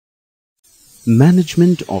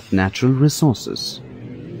Management of natural resources.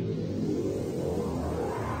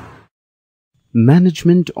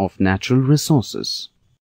 Management of natural resources.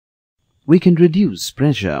 We can reduce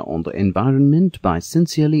pressure on the environment by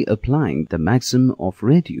sincerely applying the maxim of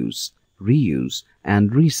reduce, reuse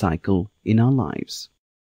and recycle in our lives.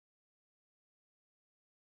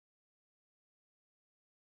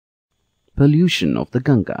 Pollution of the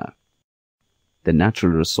Ganga. The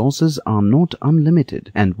natural resources are not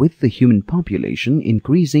unlimited, and with the human population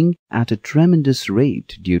increasing at a tremendous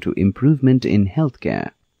rate due to improvement in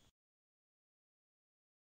healthcare.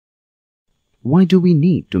 Why do we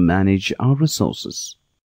need to manage our resources?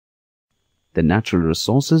 The natural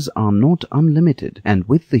resources are not unlimited, and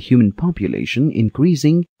with the human population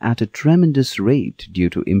increasing at a tremendous rate due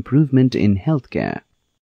to improvement in healthcare.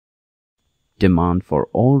 Demand for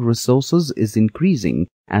all resources is increasing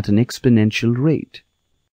at an exponential rate.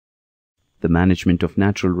 The management of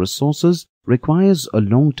natural resources requires a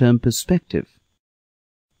long-term perspective.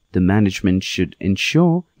 The management should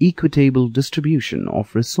ensure equitable distribution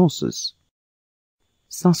of resources.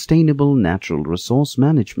 Sustainable natural resource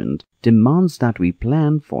management demands that we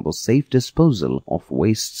plan for the safe disposal of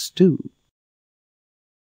wastes too.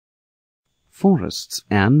 Forests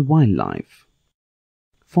and wildlife.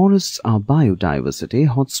 Forests are biodiversity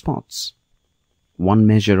hotspots. One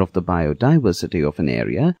measure of the biodiversity of an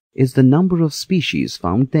area is the number of species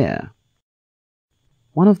found there.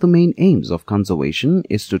 One of the main aims of conservation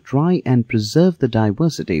is to try and preserve the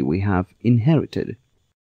diversity we have inherited.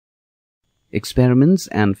 Experiments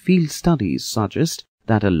and field studies suggest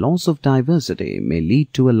that a loss of diversity may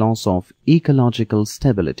lead to a loss of ecological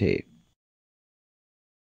stability.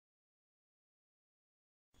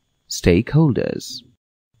 Stakeholders.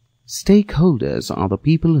 Stakeholders are the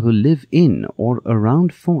people who live in or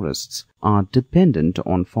around forests, are dependent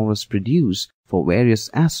on forest produce for various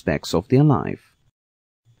aspects of their life.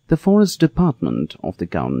 The Forest Department of the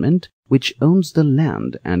government, which owns the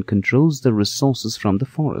land and controls the resources from the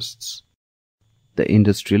forests. The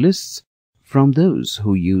industrialists, from those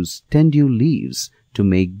who use tendu leaves to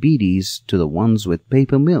make beedies to the ones with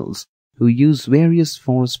paper mills who use various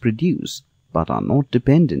forest produce but are not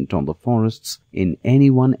dependent on the forests in any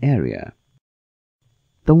one area.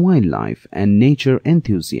 The wildlife and nature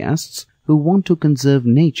enthusiasts who want to conserve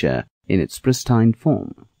nature in its pristine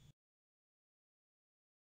form.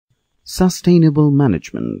 Sustainable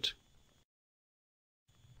management.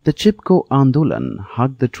 The Chipko Andolan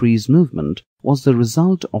Hug the Trees movement was the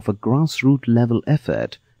result of a grassroots level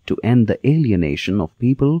effort to end the alienation of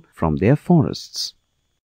people from their forests.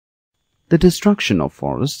 The destruction of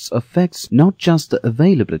forests affects not just the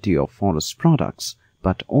availability of forest products,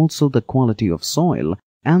 but also the quality of soil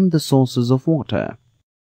and the sources of water.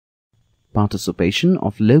 Participation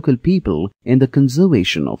of local people in the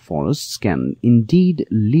conservation of forests can indeed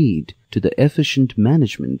lead to the efficient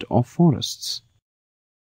management of forests.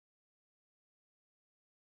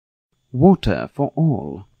 Water for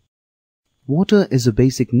all. Water is a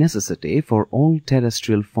basic necessity for all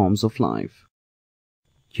terrestrial forms of life.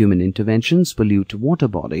 Human interventions pollute water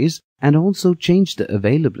bodies and also change the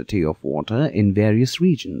availability of water in various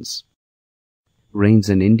regions. Rains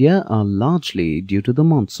in India are largely due to the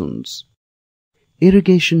monsoons.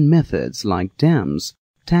 Irrigation methods like dams,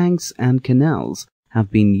 tanks and canals have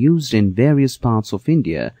been used in various parts of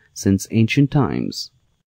India since ancient times.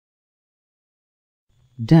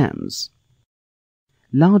 Dams.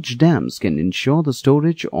 Large dams can ensure the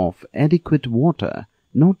storage of adequate water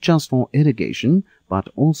not just for irrigation but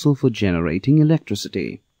also for generating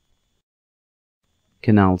electricity.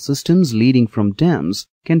 Canal systems leading from dams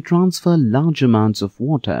can transfer large amounts of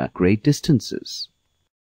water great distances.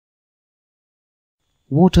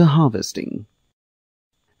 Water harvesting.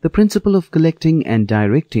 The principle of collecting and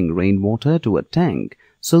directing rainwater to a tank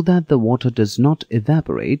so that the water does not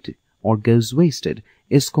evaporate or goes wasted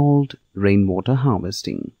is called rainwater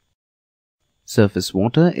harvesting. Surface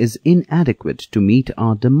water is inadequate to meet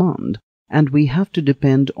our demand, and we have to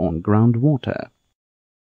depend on groundwater.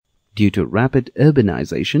 Due to rapid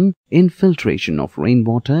urbanization, infiltration of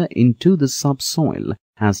rainwater into the subsoil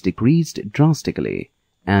has decreased drastically,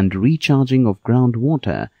 and recharging of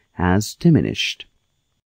groundwater has diminished.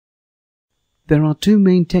 There are two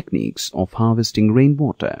main techniques of harvesting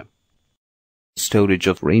rainwater. Storage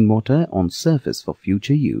of rainwater on surface for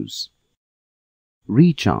future use.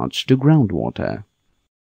 Recharge to groundwater.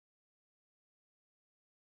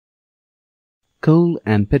 Coal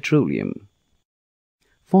and petroleum.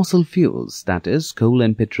 Fossil fuels, that is, coal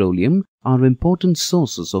and petroleum, are important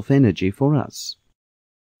sources of energy for us.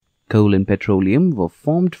 Coal and petroleum were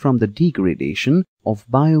formed from the degradation of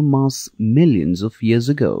biomass millions of years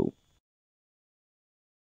ago.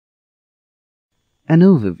 An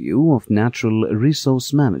overview of natural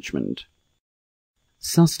resource management.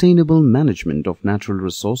 Sustainable management of natural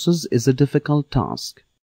resources is a difficult task.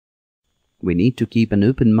 We need to keep an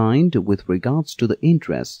open mind with regards to the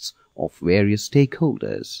interests of various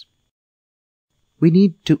stakeholders. We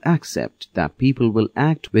need to accept that people will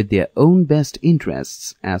act with their own best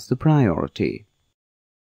interests as the priority.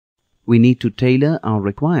 We need to tailor our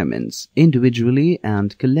requirements individually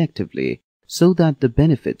and collectively so that the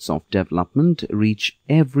benefits of development reach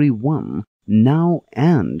everyone now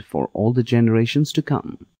and for all the generations to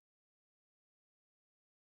come.